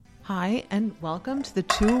Hi, and welcome to the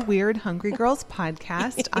Two Weird Hungry Girls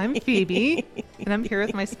podcast. I'm Phoebe, and I'm here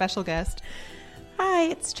with my special guest. Hi,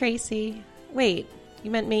 it's Tracy. Wait,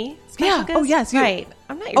 you meant me? Special guest? Oh, yes. You. Right.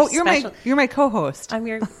 I'm not your special. You're my co-host. I'm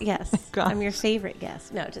your, yes. Gosh. I'm your favorite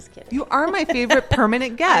guest. No, just kidding. You are my favorite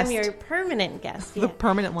permanent guest. I'm your permanent guest. The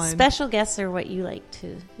permanent one. Special guests are what you like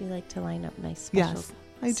to line up nice special Yes,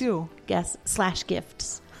 I do. guests /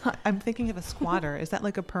 gifts. I'm thinking of a squatter. Is that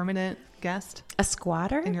like a permanent guest A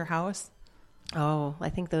squatter? in your house? Oh, I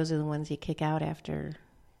think those are the ones you kick out after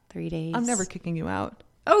 3 days. I'm never kicking you out.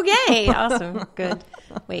 Oh, yay. Awesome. Good.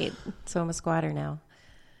 Wait, so I'm a squatter now.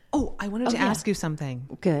 Oh, I wanted to ask you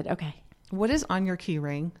something. Good. Okay. What is on your key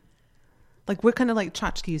ring? Like, what kind of like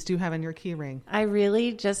tchotchkes do you have in your key ring? I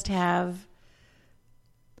really just have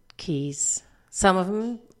keys. Some of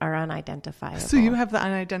them are unidentifiable. So you have the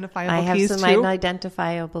unidentifiable I have keys some too?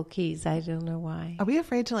 unidentifiable keys. I don't know why. Are we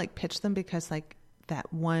afraid to like pitch them because like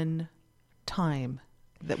that one time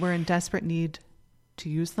that we're in desperate need to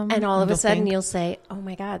use them? And all of a they'll sudden think, you'll say, oh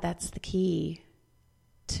my God, that's the key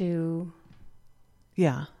to...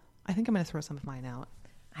 Yeah. I think I'm going to throw some of mine out.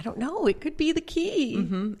 I don't know. It could be the key.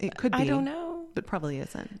 Mm-hmm. It could be. I don't know. But probably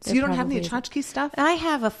isn't. So It you don't have any probably tchotchke stuff? I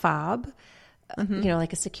have a fob,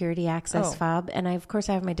 like a security access Oh. fob. And I, of course,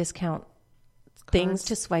 I have my discount things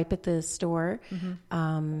to swipe at the store.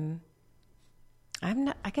 I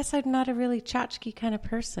guess I'm not a really tchotchke kind of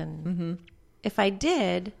person. If I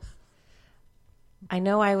did, I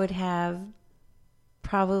know I would have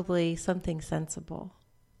probably something sensible.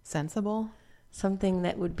 Sensible? Something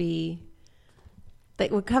that would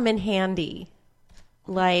come in handy.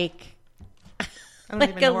 Like I don't like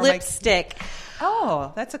even a know where my- lipstick.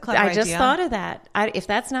 Oh, that's a clever idea. I just thought of that. If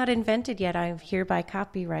that's not invented yet, I hereby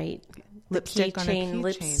copyright Lipstick the on a keychain keychain.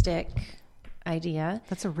 lipstick idea.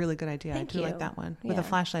 That's a really good idea. Thank I do like you. that one. With Yeah. a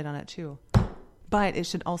flashlight on it too. But it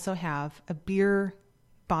should also have a beer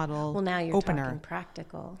bottle Well, now you're opener. talking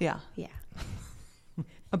practical. Yeah. Yeah.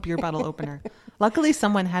 A beer bottle opener. Luckily,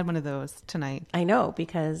 someone had one of those tonight. I know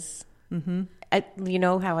because you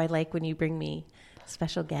know how I like when you bring me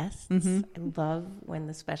special guests. I love when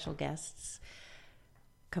the special guests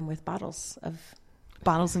come with bottles of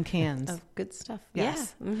Bottles and cans. good stuff.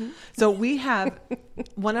 Yes. Yeah. Mm-hmm. So we have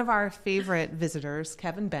one of our favorite visitors,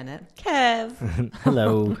 Kevin Bennett. Kev.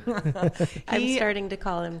 Hello. I'm starting to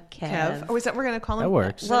call him Kev. Oh, is that what we're going to call him? That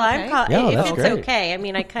works. Well, Okay. I'm calling Yeah, if that's it's great. okay. I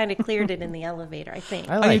mean, I kind of cleared it in the elevator, I think.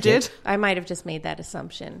 I Oh, like you it. did? I might have just made that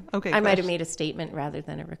assumption. Okay, I might have gosh. made a statement rather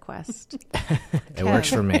than a request. It works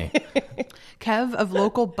for me. Kev of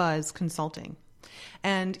Local Buzz Consulting.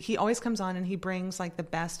 And he always comes on and he brings like the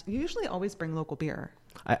best, you usually always bring local beer.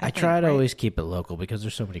 I think, try to right? always keep it local because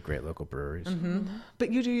there's so many great local breweries.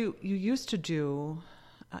 But you used to do,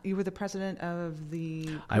 you were the president of the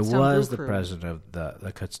I Kutztown was Brew the Crew. president of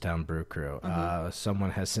the Kutztown Brew Crew. Someone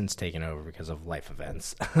has since taken over because of life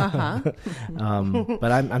events.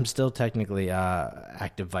 But I'm still technically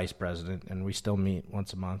active vice president, and we still meet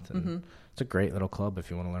once a month. And it's a great little club if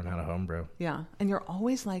you want to learn how to homebrew. Yeah. And you're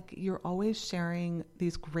always sharing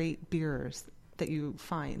these great beers that you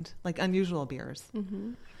find, like unusual beers.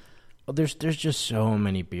 Well, there's just so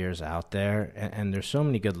many beers out there, and there's so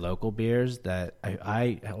many good local beers that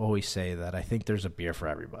I always say that I think there's a beer for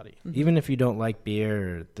everybody. Even if you don't like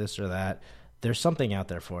beer or this or that, there's something out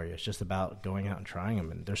there for you. It's just about going out and trying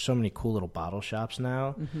them. And there's so many cool little bottle shops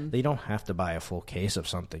now that you don't have to buy a full case of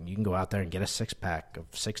something. You can go out there and get a 6-pack of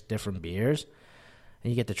 6 different beers,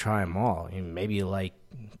 and you get to try them all. And maybe you like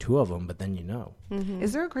 2 of them, but then you know.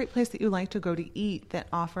 Is there a great place that you like to go to eat that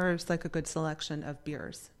offers like a good selection of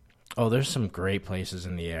beers? Oh, there's some great places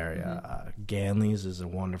in the area. Ganley's is a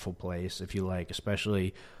wonderful place if you like,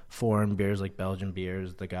 especially foreign beers like Belgian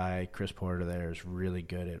beers. The guy, Chris Porter, there is really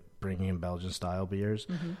good at bringing in Belgian-style beers.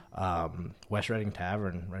 West Reading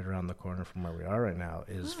Tavern, right around the corner from where we are right now,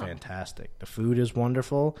 is fantastic. The food is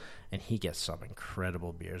wonderful, and he gets some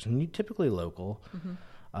incredible beers. And you typically local.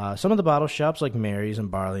 Some of the bottle shops like Mary's and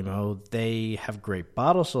Barley Mow, they have great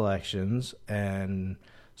bottle selections, and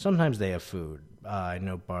sometimes they have food. I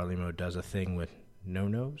know Barley Mow does a thing with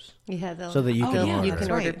no-nos. Yeah, So that you can you order. can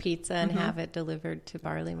Right. order pizza and have it delivered to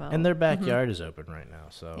Barley Mow. And their backyard is open right now,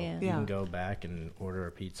 so Yeah. you Yeah. can go back and order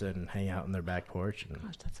a pizza and hang out on their back porch. And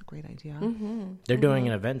Gosh, that's a great idea. they're doing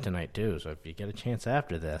an event tonight, too, so if you get a chance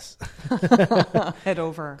after this. Head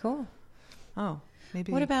over. Cool. Oh.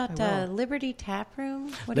 maybe. What about I will. Liberty Tap Room?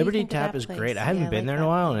 What do you Liberty think of Tap that is place? great. I haven't Yeah, been like there in a that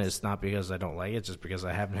while, and place. it's not because I don't like it, it's just because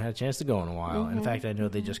I haven't had a chance to go in a while. In fact, I know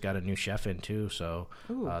they just got a new chef in too, so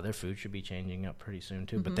their food should be changing up pretty soon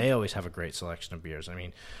too. But they always have a great selection of beers. I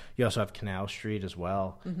mean, you also have Canal Street as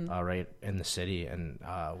well, right in the city, and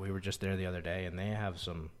we were just there the other day, and they have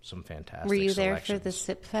some fantastic. Were you there for the selections.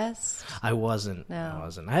 Sip Fest? I wasn't. No. I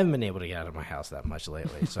wasn't. I haven't been able to get out of my house that much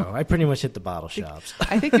lately, so I pretty much hit the bottle shops.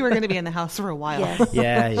 I think you were going to be in the house for a while. Yes.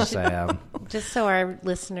 Yes, I am. Just so our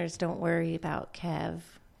listeners don't worry about Kev,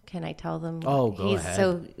 can I tell them? Oh, go ahead.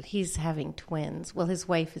 So he's having twins. Well, his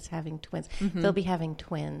wife is having twins. They'll be having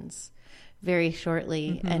twins very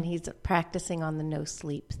shortly, and he's practicing on the no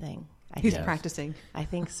sleep thing. He's Yes. practicing. I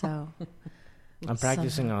think so. I'm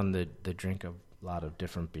practicing on the drink a lot of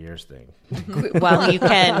different beers thing. While you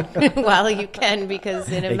can, because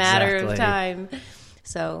in a matter of Exactly. time.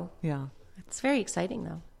 So Yeah. it's very exciting,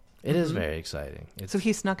 though. It is very exciting. It's So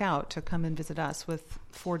he snuck out to come and visit us with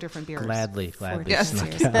 4 different beers. gladly Yes.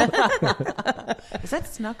 snuck Cheers. out. Is that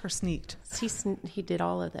snuck or sneaked? He did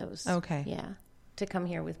all of those. Okay. Yeah, to come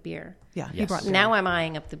here with beer. Yeah, he Yes. brought Now I'm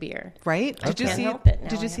eyeing up the beer. right. Did you Can't see? help it. Now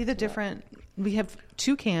Did I you have see the to do it. different? We have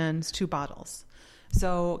 2 cans, 2 bottles.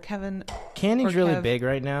 So Kevin, Canning's or really Kev- big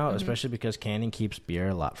right now, especially because canning keeps beer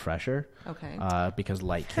a lot fresher. Okay. Because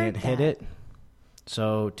light Heard can't hit that. it.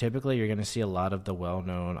 So typically, you're going to see a lot of the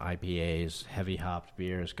well-known IPAs, heavy hopped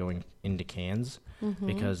beers, going into cans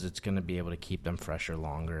because it's going to be able to keep them fresher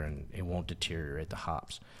longer, and it won't deteriorate the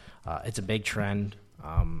hops. It's a big trend.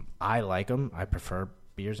 I like them. I prefer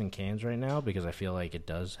beers in cans right now because I feel like it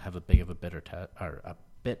does have a bit of a better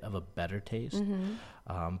taste.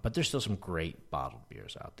 But there's still some great bottled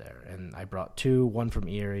beers out there, and I brought 2. One from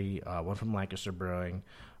Erie, one from Lancaster Brewing.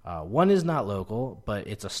 One is not local, but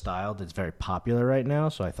it's a style that's very popular right now,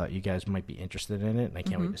 so I thought you guys might be interested in it, and I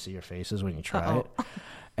can't wait to see your faces when you try it.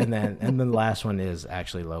 And then the last one is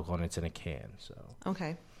actually local, and it's in a can. So,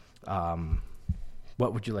 okay.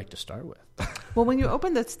 what would you like to start with? Well, when you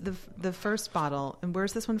open the first bottle, and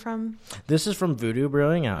where's this one from? This is from Voodoo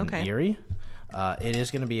Brewing out Okay. in Erie. It is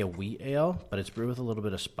going to be a wheat ale, but it's brewed with a little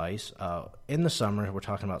bit of spice. In the summer, we're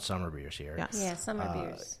talking about summer beers here. Yes. Yeah, summer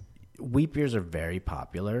beers. Wheat beers are very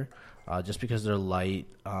popular just because they're light.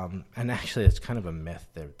 And actually, it's kind of a myth.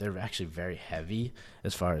 They're actually very heavy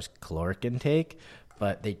as far as caloric intake,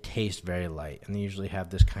 but they taste very light. And they usually have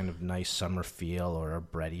this kind of nice summer feel or a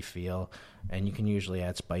bready feel. And you can usually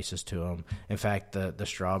add spices to them. In fact, the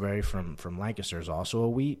strawberry from Lancaster is also a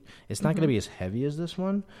wheat. It's not going to be as heavy as this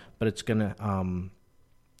one, but it's going to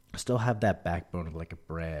still have that backbone of like a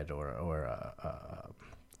bread or a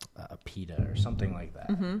pita or something like that.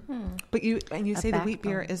 But you say the wheat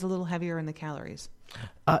beer backbone. is a little heavier in the calories.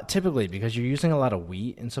 Typically, because you're using a lot of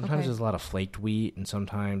wheat, and sometimes Okay. there's a lot of flaked wheat, and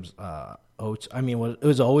sometimes oats. I mean, what it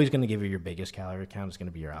was always going to give you your biggest calorie count is going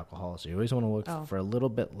to be your alcohol. So you always want to look for a little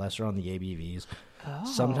bit lesser on the ABVs.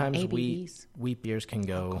 Sometimes ABVs. wheat beers can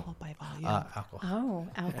go Alcohol by volume. alcohol. Oh,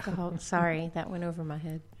 alcohol. Sorry, that went over my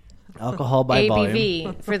head. Alcohol by volume.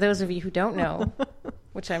 ABV, for those of you who don't know,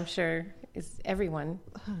 which I'm sure is everyone.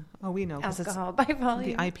 Oh, we know. 'cause it's- Alcohol by the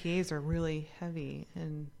volume. IPAs are really heavy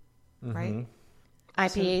and right.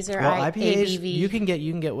 IPAs are Well, IPAs ABV. you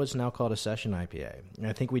can get what's now called a session IPA. And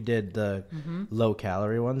I think we did the low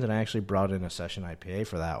calorie ones, and I actually brought in a session IPA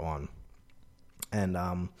for that one. And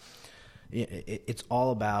it's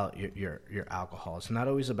all about your alcohol. It's not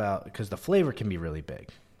always about, because the flavor can be really big.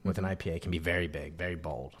 With an IPA, it can be very big, very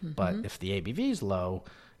bold. But if the ABV is low,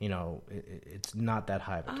 it's not that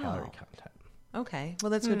high of a calorie content. Okay. Well,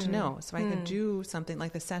 that's good to know. So I could do something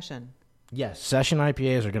like the session, Yes, session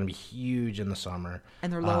IPAs are going to be huge in the summer.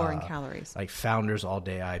 and they're lower in calories. Like Founders All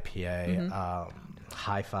Day IPA,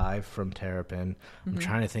 High Five from Terrapin. I'm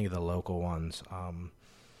trying to think of the local ones.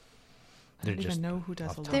 I don't even know who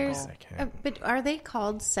does off a the top of my local. head, I can't. But are they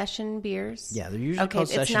called session beers? Yeah, they're usually Okay, called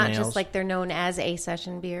it's session not ales. just like they're known as a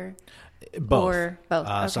session beer. Both. Or both,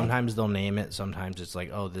 okay. Sometimes they'll name it. Sometimes it's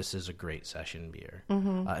like, oh, this is a great session beer.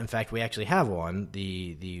 Mm-hmm. In fact, we actually have one.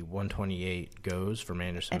 The 128 Goes from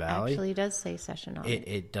Anderson It Valley. actually does say session on it.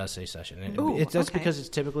 It does say session. And Ooh, that's okay. because it's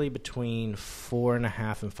typically between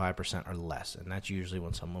 4.5% and 5% or less, and that's usually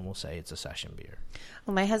when someone will say it's a session beer.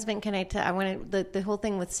 Well, my husband, I wanted the whole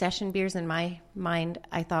thing with session beers in my mind,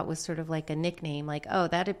 I thought was sort of like a nickname, like, oh,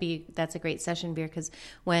 that's a great session beer, because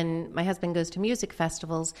when my husband goes to music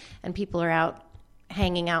festivals and people are out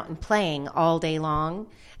hanging out and playing all day long,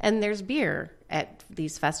 and there's beer at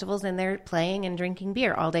these festivals, and they're playing and drinking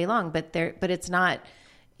beer all day long, but it's not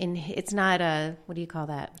a, what do you call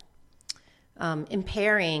that?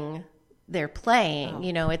 Impairing their playing.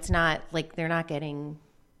 It's not like they're not getting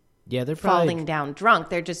Yeah, they're falling probably down drunk.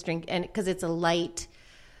 They're just and because it's a light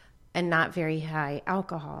and not very high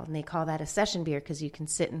alcohol, and they call that a session beer because you can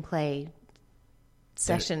sit and play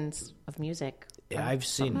sessions of music. I've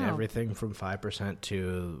seen everything from 5%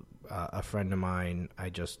 to a friend of mine. I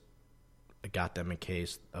just got them a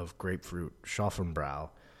case of grapefruit Schaffenbrau,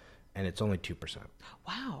 and it's only 2%.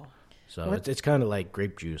 Wow. So it's kind of like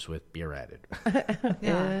grape juice with beer added.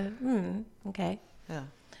 Yeah. Okay. Yeah.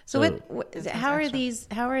 So how are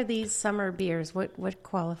these summer beers? What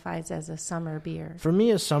qualifies as a summer beer? For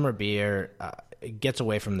me, a summer beer it gets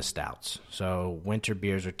away from the stouts. So winter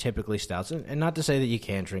beers are typically stouts, and not to say that you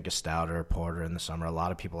can't drink a stout or a porter in the summer. A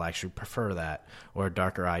lot of people actually prefer that, or a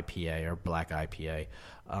darker IPA or black IPA.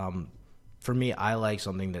 For me, I like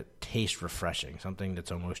something that tastes refreshing, something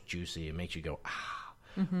that's almost juicy. It makes you go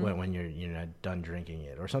when you're done drinking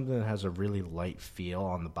it, or something that has a really light feel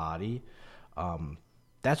on the body.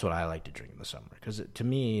 That's what I like to drink in the summer, because to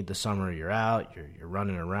me, the summer you're out, you're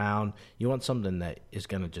running around. You want something that is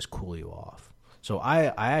going to just cool you off. So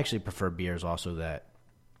I actually prefer beers also that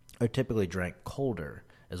are typically drank colder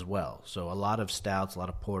as well. So a lot of stouts, a lot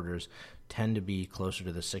of porters tend to be closer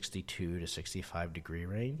to the 62 to 65 degree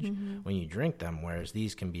range when you drink them, whereas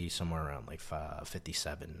these can be somewhere around like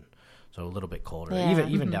 57. So a little bit colder,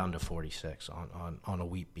 even down to 46 on a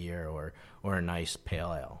wheat beer or a nice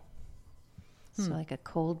pale ale. So like a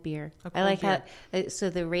cold beer. I like how. So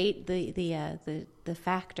the rate, the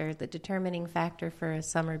factor, the determining factor for a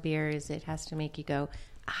summer beer is it has to make you go.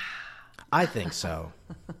 I think so.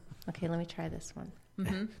 Okay, let me try this one.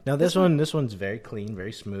 Now this one's very clean,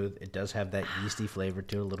 very smooth. It does have that yeasty flavor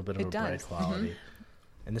to it, a little bit of bread quality,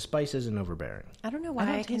 and the spice isn't overbearing. I don't know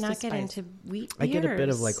why I cannot get into wheat beers. I get a bit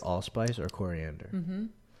of like allspice or coriander, and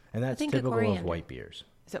that's typical of white beers.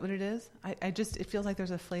 Is that what it is? It feels like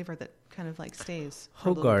there's a flavor that kind of like stays.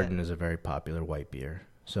 Hoegaarden is a very popular white beer.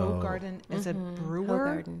 So Hoegaarden is a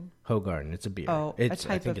brewer? Hoegaarden, it's a beer. Oh, I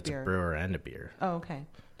think it's beer. a brewer and a beer. Oh, okay.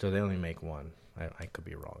 So they only make one. I could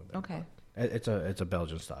be wrong there. Okay. It's a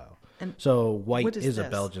Belgian style. And so white is a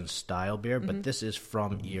this? Belgian style beer, but this is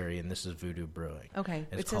from Erie, and this is Voodoo Brewing. Okay.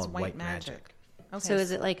 It's it says called White Magic. Okay. So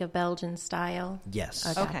is it like a Belgian style? Yes.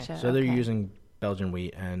 Oh, gotcha. So they're using Belgian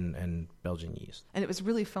wheat and Belgian yeast. And it was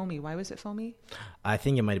really foamy. Why was it foamy? I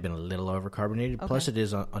think it might have been a little overcarbonated. Okay. Plus, it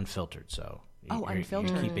is unfiltered, so unfiltered.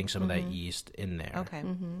 You're keeping some of that yeast in there. Okay.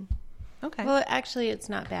 Okay. Well, actually, it's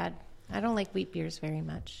not bad. I don't like wheat beers very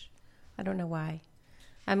much. I don't know why.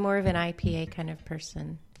 I'm more of an IPA kind of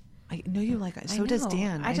person. I know you like it. So does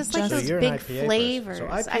Dan. I just like those big flavors. So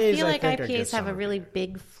I feel like IPAs have a really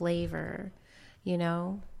big flavor, you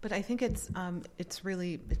know? But I think it's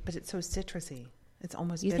really, but it's so citrusy. It's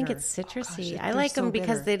almost You bitter. think it's citrusy? Oh, gosh, I like them bitter.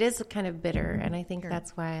 because it is kind of bitter, and I think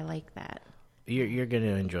that's why I like that. You're going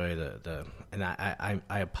to enjoy the and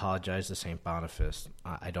I apologize to St. Boniface.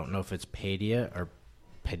 I don't know if it's Padilla or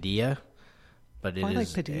Padilla, but it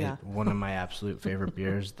is one of my absolute favorite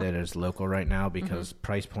beers that is local right now because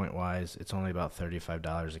price point wise, it's only about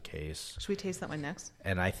 $35 a case. Should we taste that one next?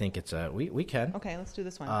 And I think it's we can. Okay, let's do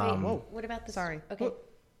this one. Whoa, what about this? Sorry. Okay. Whoa.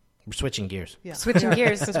 We're switching gears. Yeah. Switching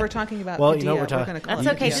gears. Because we're talking about well, Padilla. You know what we're talking. That's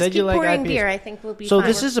okay. You Just said keep you like pouring IPAs. beer. I think we'll be so fine.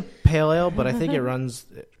 This is a pale ale, but I think it runs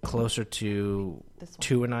closer to an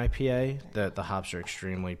IPA. Okay. The hops are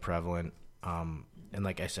extremely prevalent. And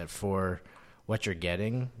like I said, for what you're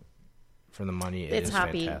getting for the money, it's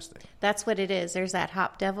hoppy. Fantastic. That's what it is. There's that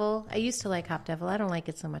Hop Devil. I used to like Hop Devil. I don't like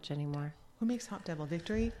it so much anymore. Who makes Hop Devil?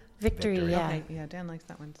 Victory? Victory, yeah. Okay, yeah, Dan likes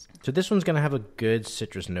that one. So this one's going to have a good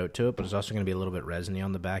citrus note to it, but it's also going to be a little bit resiny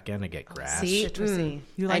on the back end. I get grass. See? Citrusy.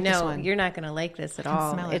 You like I know. this one. You're not going to like this at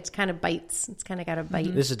all. Smell it. It's kind of bites. It's kind of got a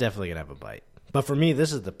bite. This is definitely going to have a bite. But for me,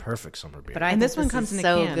 this is the perfect summer beer. But I And think this one comes is in a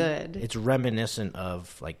so can. good. It's reminiscent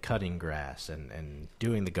of like cutting grass and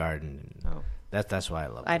doing the garden. Oh. That's why I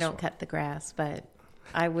love it. I don't cut the grass, but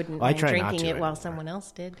I wouldn't Well, I mind try not drinking to it while anymore. someone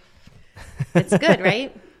else did. It's good,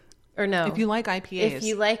 right? Or no? If you like IPAs. If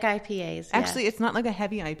you like IPAs, Actually, it's not like a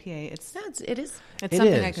heavy IPA. It's it is. It's It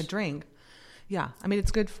something I is. could drink. Yeah. I mean,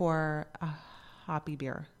 it's good for a hoppy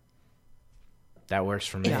beer. That works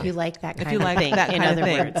for me. If you like that kind If you of like thing, that in kind other of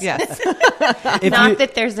thing. words. Yes. Not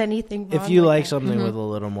that there's anything wrong If you with like that. something with a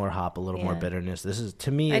little more hop, a little more Yeah. bitterness, this is,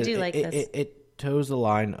 to me, I do like this. It toes the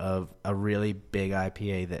line of a really big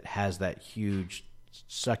IPA that has that huge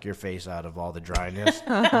suck your face out of all the dryness,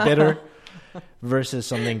 bitter, versus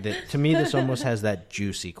something that, to me, this almost has that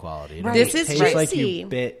juicy quality. It This is tastes like juicy. you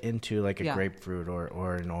bit into like a Yeah. grapefruit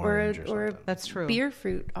or an orange or or something. That's true. beer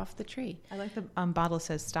fruit off the tree. I like the bottle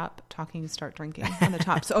says "Stop talking, start drinking" on the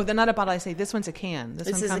top. So, they're not a bottle. I say this one's a can. This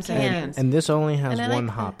This one is a comes in can. cans. And this only has And I one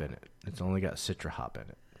like hop in it. It's only got Citra hop in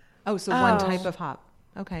it. Oh, so one Oh. type of hop.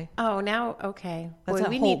 Okay. Oh, now okay. That's Boy, a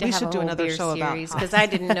we whole- need to we have should a do whole another beer show about series hops. because I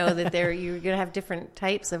didn't know that you're gonna have different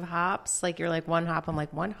types of hops. Like you're like one hop. I'm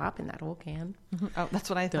like one hop in that whole can. Oh, that's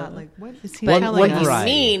what I thought. Like, what is he But telling what us? you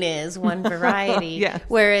variety. mean is one variety. Yes.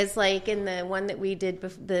 Whereas like in the one that we did,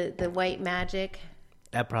 the White Magic,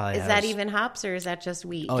 That probably is that even hops or is that just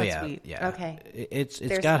wheat? Oh That's yeah, wheat. yeah. Okay. It's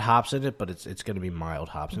There's- got hops in it, but it's going to be mild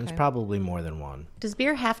hops, and it's Okay. probably more than one. Does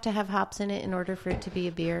beer have to have hops in it in order for it to be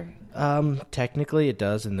a beer? Technically, it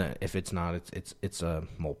does, and if it's not, it's a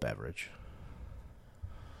malt beverage.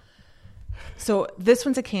 So this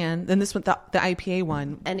one's a can. Then this one, the IPA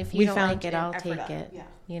one. And if you we don't found like it, in I'll Ephrata. take it. Yeah.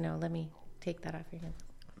 You know, let me take that off your hands.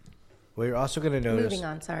 Well, you're also going to notice, Moving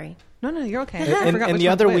on, sorry. No, you're okay. I and, forgot and which the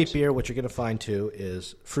one's other which. wheat beer, what you're going to find too,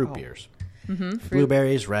 is fruit beers.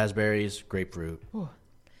 Blueberries, raspberries, grapefruit,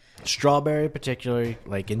 strawberry, particularly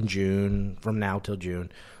like in June, from now till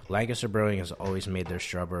June. Lancaster Brewing has always made their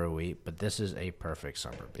strawberry wheat, but this is a perfect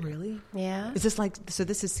summer beer. Really? Yeah. Is this like, so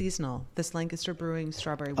this is seasonal, this Lancaster Brewing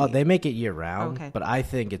strawberry wheat? Oh, they make it year round, Okay. but I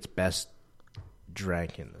think it's best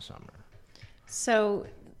drank in the summer. So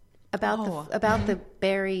about Oh.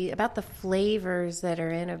 the flavors that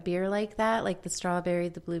are in a beer like that, like the strawberry,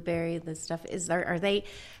 the blueberry, the stuff,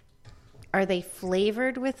 are they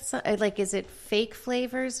flavored with like is it fake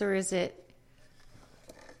flavors or is it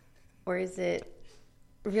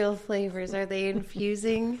real flavors? Are they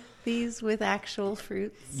infusing these with actual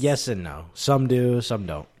fruits? Yes and no. Some do, some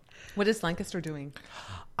don't. What is Lancaster doing?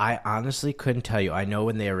 I honestly couldn't tell you. I know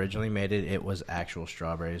when they originally made it, it was actual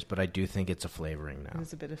strawberries, but I do think it's a flavoring now.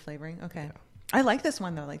 There's a bit of flavoring. Okay. I like this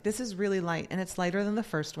one though. Like this is really light and it's lighter than the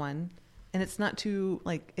first one. And it's not too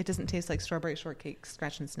like, it doesn't taste like strawberry shortcake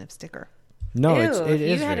scratch and sniff sticker. No, Ew, it if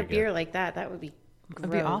is you had very a beer good. like that, that would be gross.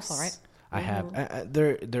 It'd be awful, right? I have.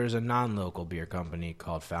 There's a non-local beer company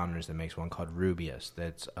called Founders that makes one called Rubius.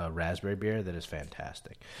 That's a raspberry beer that is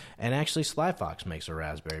fantastic. And actually, Sly Fox makes a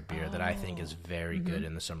raspberry beer that I think is very good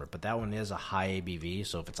in the summer. But that one is a high ABV,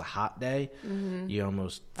 so if it's a hot day, you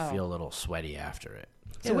almost feel a little sweaty after it.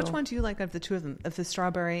 So which Ew. one do you like of the two of them? Of the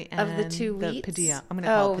strawberry and Of the two the wheats? Padilla? I'm going to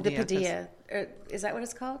call it the Padilla. 'cause- Padilla. Is that what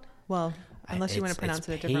it's called? Well, unless you want to pronounce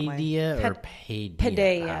it a different way. Padilla or Padilla?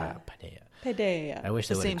 Padilla. Padilla. Padilla. I wish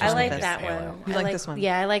they The would same have I just like made that it pale one. ale. You I like this one?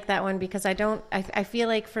 Yeah, I like that one because I feel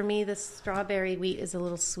like for me the strawberry wheat is a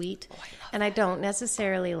little sweet, and I don't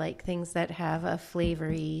necessarily like things that have a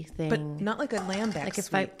flavory thing. But not like a lambic like if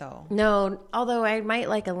sweet, though. No, although I might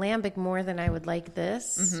like a lambic more than I would like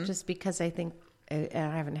this, Mm-hmm. just because I think I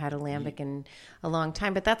haven't had a lambic in a long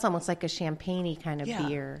time. But that's almost like a champagne-y kind of Yeah.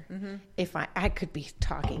 beer. If I could be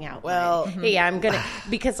talking out. Well- loud. Yeah, I'm gonna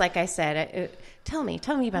because like I said, tell me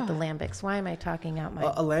about the lambics. Why am I talking out my?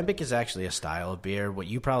 A lambic is actually a style of beer. What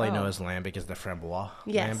you probably know as lambic is the framboise.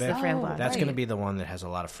 Yes, the lambic. framboise. That's right. going to be the one that has a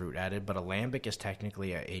lot of fruit added. But a lambic is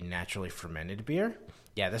technically a naturally fermented beer.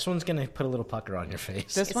 Yeah, this one's going to put a little pucker on your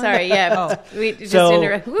face. This one? Sorry, yeah. Oh, We just so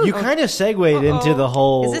interrupt. Woo. you kind of segued into the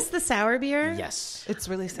whole. Is this the sour beer? Yes. it's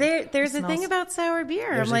really sick. There's It a thing smells- about sour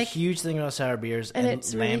beer. There's I'm like, a huge thing about sour beers, And and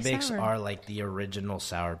it's really lambics sour. are like the original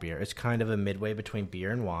sour beer. It's kind of a midway between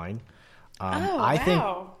beer and wine. Oh, I think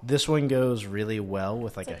wow. this one goes really well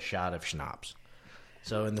with like a shot of schnapps.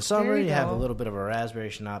 So in the summer, you you have a go. little bit of a raspberry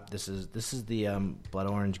schnapps. This is the blood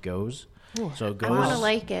orange goes. So it I goes. want to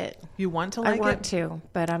like it. You want to I like want it? to,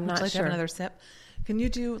 but I'm Would not you like to sure. have another sip? Can you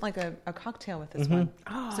do like a cocktail with this one?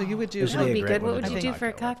 So you would do This That would be a be great good. one What to would do you a do for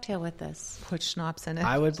a cocktail with. cocktail with this? put schnapps in it.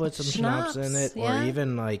 I would put some schnapps in it, Schnapps, yeah. or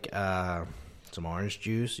even like some orange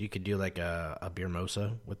juice. You could do like a beer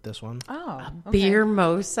mosa with this one. Oh, okay. Beer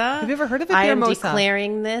mosa. Have you ever heard of a I beer am mosa?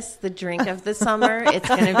 declaring this the drink of the summer. It's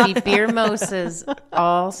going to be beer mosas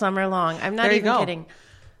all summer long. I'm not There you even go. kidding.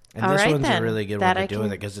 And All this right, one's then. a really good That one I to do with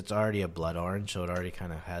can- it because it's already a blood orange, so it already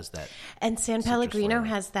kind of has that. And San Citrus Pellegrino flavor.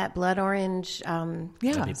 has that blood orange Yeah, That'd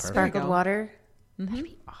be perfect. sparkled There you go. water. That'd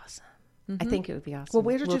be awesome. I think it would be awesome. Well,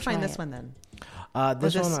 where did We'll you find try this it. one then?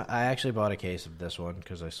 This this- one, I actually bought a case of this one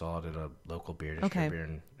because I saw it at a local beer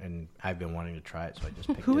distributor, and I've been wanting to try it, so I just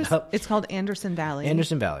picked Who it is? up. It's called Anderson Valley.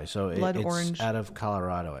 Anderson Valley, so Blood it's orange. out of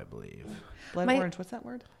Colorado, I believe. Blood My- orange. What's that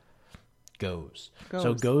word? Goes. Goes.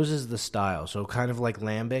 So Goes is the style. So kind of like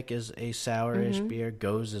Lambic is a sourish Mm-hmm. beer.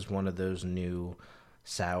 Goes is one of those new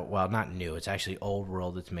sour. Well, not new. It's actually old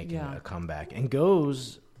world that's making Yeah. a comeback. And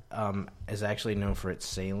Goes is actually known for its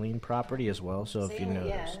saline property as well. So if you Saline,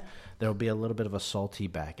 notice, yeah. there'll be a little bit of a salty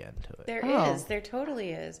back end to it. There Oh. is. There totally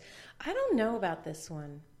is. I don't know about this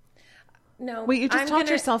one. No. Wait, you just I'm talked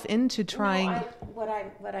gonna- yourself into trying No,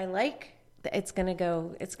 what I like. It's gonna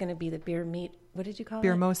go. It's gonna be the beer meat. What did you call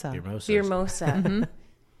beer it? mosa. Beer mosas. Beer mosa.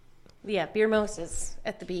 Yeah, beer mosas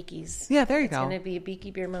at the Beakies. Yeah, there you It's go. gonna be a Beaky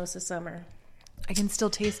beer mosa summer. I can still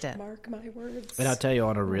taste it. Mark my words. And I'll tell you,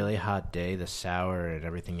 on a really hot day, the sour and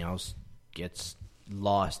everything else gets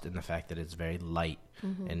lost in the fact that it's very light,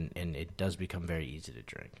 and it does become very easy to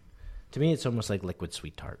drink. To me, it's almost like liquid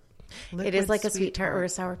sweet tart. It is like a sweet tart or a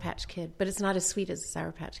Sour Patch Kid, but it's not as sweet as a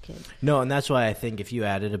Sour Patch Kid. No, and that's why I think if you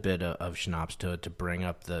added a bit of schnapps to it to bring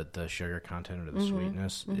up the sugar content or the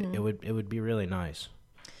sweetness, it would be really nice.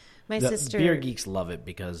 My The sister... beer geeks love it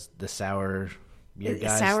because the sour beer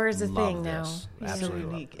guys sour is a love thing now. this. So Absolutely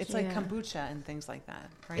love unique. this. It's like kombucha and things like that,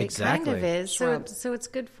 right? Exactly. Kind of is. Shrubs. So it's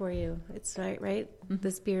good for you. It's right?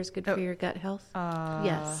 This beer is good for your gut health?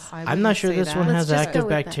 Yes. I'm not sure this one Let's has just go active with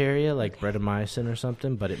that. bacteria like brettanomycin or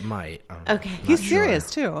something, but it might. I don't know. Okay. I'm He's not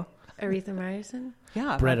serious sure. too. Erythromycin?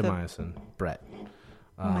 Yeah. about the- Brettanomycin, Brett.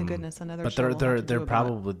 Oh my goodness, another. But show we'll have to do they're about.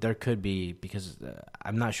 probably there could be because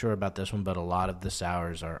I'm not sure about this one, but a lot of the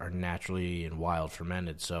sours are naturally and wild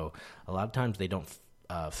fermented, so a lot of times they don't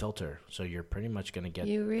filter, so you're pretty much going to get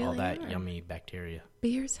You really all that are. yummy bacteria.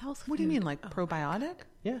 Beer's health What do you food. mean, like probiotic?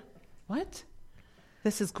 Yeah. What?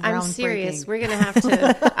 This is groundbreaking. I'm serious. We're gonna have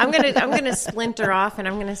to. I'm gonna splinter off, and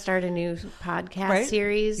I'm gonna start a new podcast Right?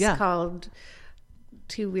 series Yeah. called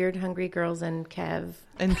Two Weird Hungry Girls and Kev,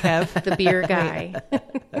 And Kev, the beer guy.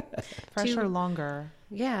 fresh or longer?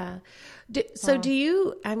 Yeah. Do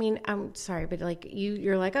you? I mean, I'm sorry, but like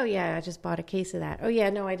you're like, oh yeah, I just bought a case of that. Oh yeah,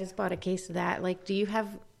 no, I just bought a case of that. Like, do you have?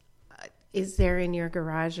 Is there in your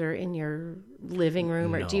garage or in your living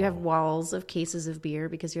room, or do you have walls of cases of beer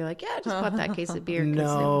because you're like, yeah, I just bought that case of beer?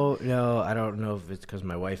 'cause No, I don't know if it's because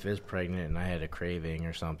my wife is pregnant and I had a craving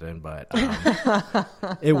or something, but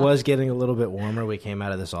it was getting a little bit warmer. We came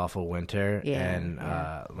out of this awful winter, and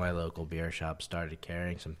my local beer shop started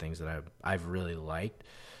carrying some things that I've really liked.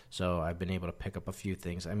 So I've been able to pick up a few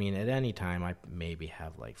things. I mean, at any time, I maybe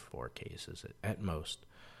have like 4 cases at most.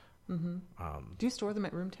 Do you store them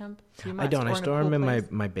at room temp? Do you I not don't. I in a store them cool in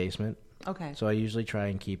place? my basement. Okay. So I usually try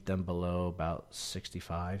and keep them below about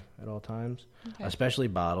 65 at all times, Okay. especially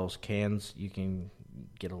bottles. Cans, you can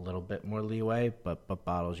get a little bit more leeway, but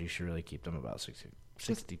bottles, you should really keep them about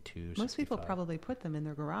 62, Most people 65. probably put them in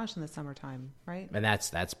their garage in the summertime, right? And that's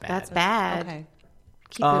bad. That's bad. Okay.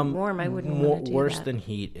 Keep it warm. I wouldn't want to do Worse that. than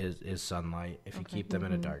heat is sunlight. If you keep them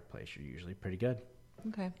in a dark place, you're usually pretty good.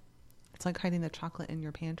 Okay. It's like hiding the chocolate in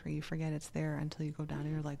your pantry. You forget it's there until you go down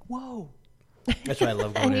and you're like, whoa. That's why I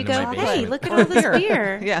love going And you into go, my hey, basement. look at all this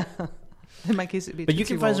beer. Yeah. In my case, it'd be But you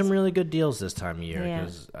Tootsie can find some Rolls. really good deals this time of year Yeah.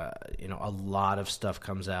 because a lot of stuff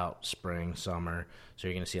comes out spring, summer. So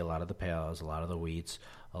you're going to see a lot of the pales, a lot of the wheats,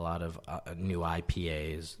 a lot of new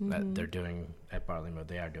IPAs that they're doing at Barley Mood.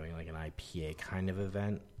 They are doing like an IPA kind of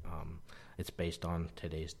event. It's based on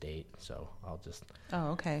today's date, so I'll just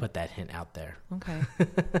Oh, okay. put that hint out there. Okay.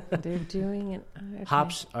 They're doing it. Okay.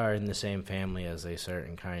 Hops are in the same family as a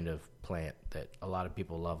certain kind of plant that a lot of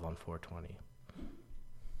people love on 420.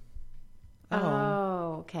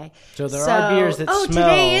 Oh, okay. So there are beers that smell.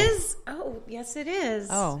 today is. Oh, yes, it is.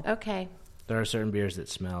 Oh. Okay. There are certain beers that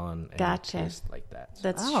smell and Gotcha. taste like that. So.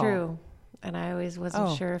 That's Oh. true. And I always wasn't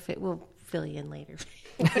Oh. sure if it will fill you in later.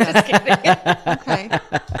 Okay.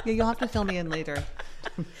 Yeah, you'll have to fill me in later.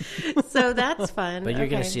 So that's fun. But you're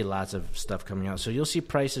going Okay. to see lots of stuff coming out. So you'll see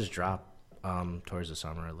prices drop towards the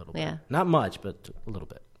summer a little Yeah. bit. Not much, but a little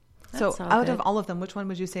bit. So That's all out good. of all of them, which one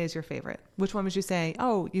would you say is your favorite? Which one would you say,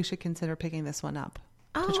 oh, you should consider picking this one up?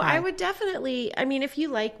 to Oh, try? I would definitely. I mean, if you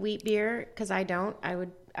like wheat beer, because I don't,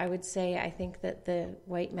 I would say I think that the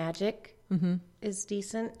White Magic is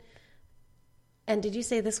decent. And did you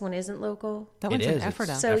say this one isn't local? That It one's in is.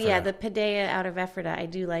 Ephrata. So yeah, Ephrata. the Padea out of Ephrata, I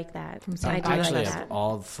do like that. From I South do Actually, like of that.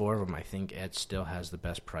 all 4 of them, I think Ed still has the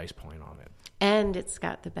best price point on it. And it's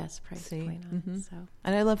got the best price See? point on it. So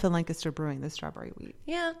And I love the Lancaster Brewing, the strawberry wheat.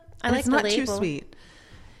 yeah, I But like it's the not label. too sweet.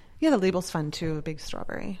 Yeah, the label's fun too, a big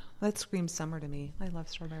strawberry. That screams summer to me. I love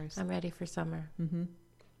strawberries. I'm ready for summer.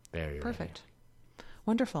 Very Perfect.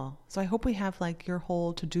 Wonderful. So I hope we have like your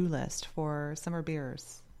whole to-do list for summer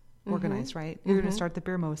beers organized, right? You're going to start the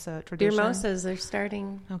Beer Mosa tradition. Beer Mosas are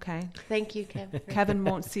starting. Okay. Thank you, Kevin. Kevin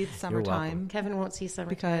won't see the welcome. summertime Kevin won't see summer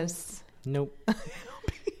because Nope.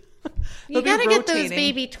 You They'll be got to get those rotating.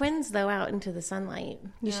 baby twins though out into the sunlight.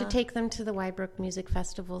 You should take them to the Wybrook music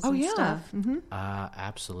festivals oh and yeah, stuff,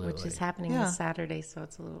 Absolutely. which is happening Yeah. this Saturday, so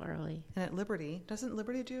it's a little early. and at Liberty, doesn't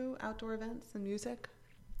Liberty do outdoor events and music?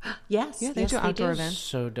 Yes, Yeah, they yes, do outdoor events.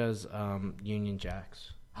 So does Union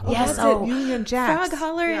Jacks. Yes, that's it, Union Jacks. Frog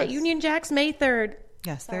Holler at Yes. Union Jacks May 3rd.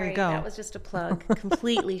 Yes, there Sorry, you go. That was just a plug,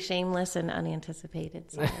 completely shameless and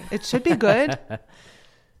unanticipated. Sorry. It should be good,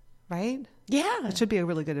 right? Yeah. It should be a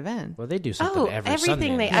really good event. Well, they do something Oh, every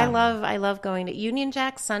everything Sunday. I love going to Union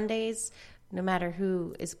Jack Sundays. no matter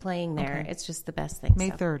who is playing there. Okay. It's just the best thing.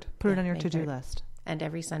 May 3rd. Put it on your May to-do 3rd. list. And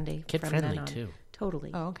every Sunday Kid from friendly then on. too.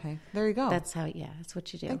 Totally. Oh, okay. There you go. That's what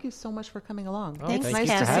you do. Thank you so much for coming along. Oh, Thanks, It's nice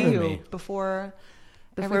Kathy. to see having you me. before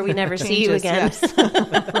we everything never see you changes, again.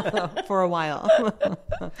 yes. For a while.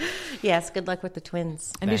 Yes, good luck with the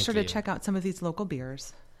twins. And be Thank sure you. to check out some of these local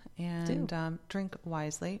beers. And drink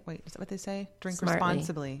wisely. Wait, is that what they say? Drink Smartly.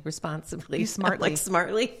 responsibly. Responsibly. Be smartly. Like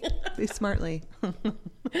smartly. Be smartly.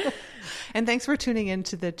 And thanks for tuning in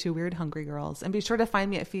to the Two Weird Hungry Girls. And be sure to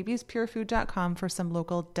find me at phoebespurefood.com for some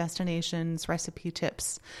local destinations, recipe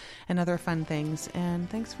tips, and other fun things. And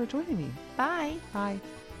thanks for joining me. Bye. Bye.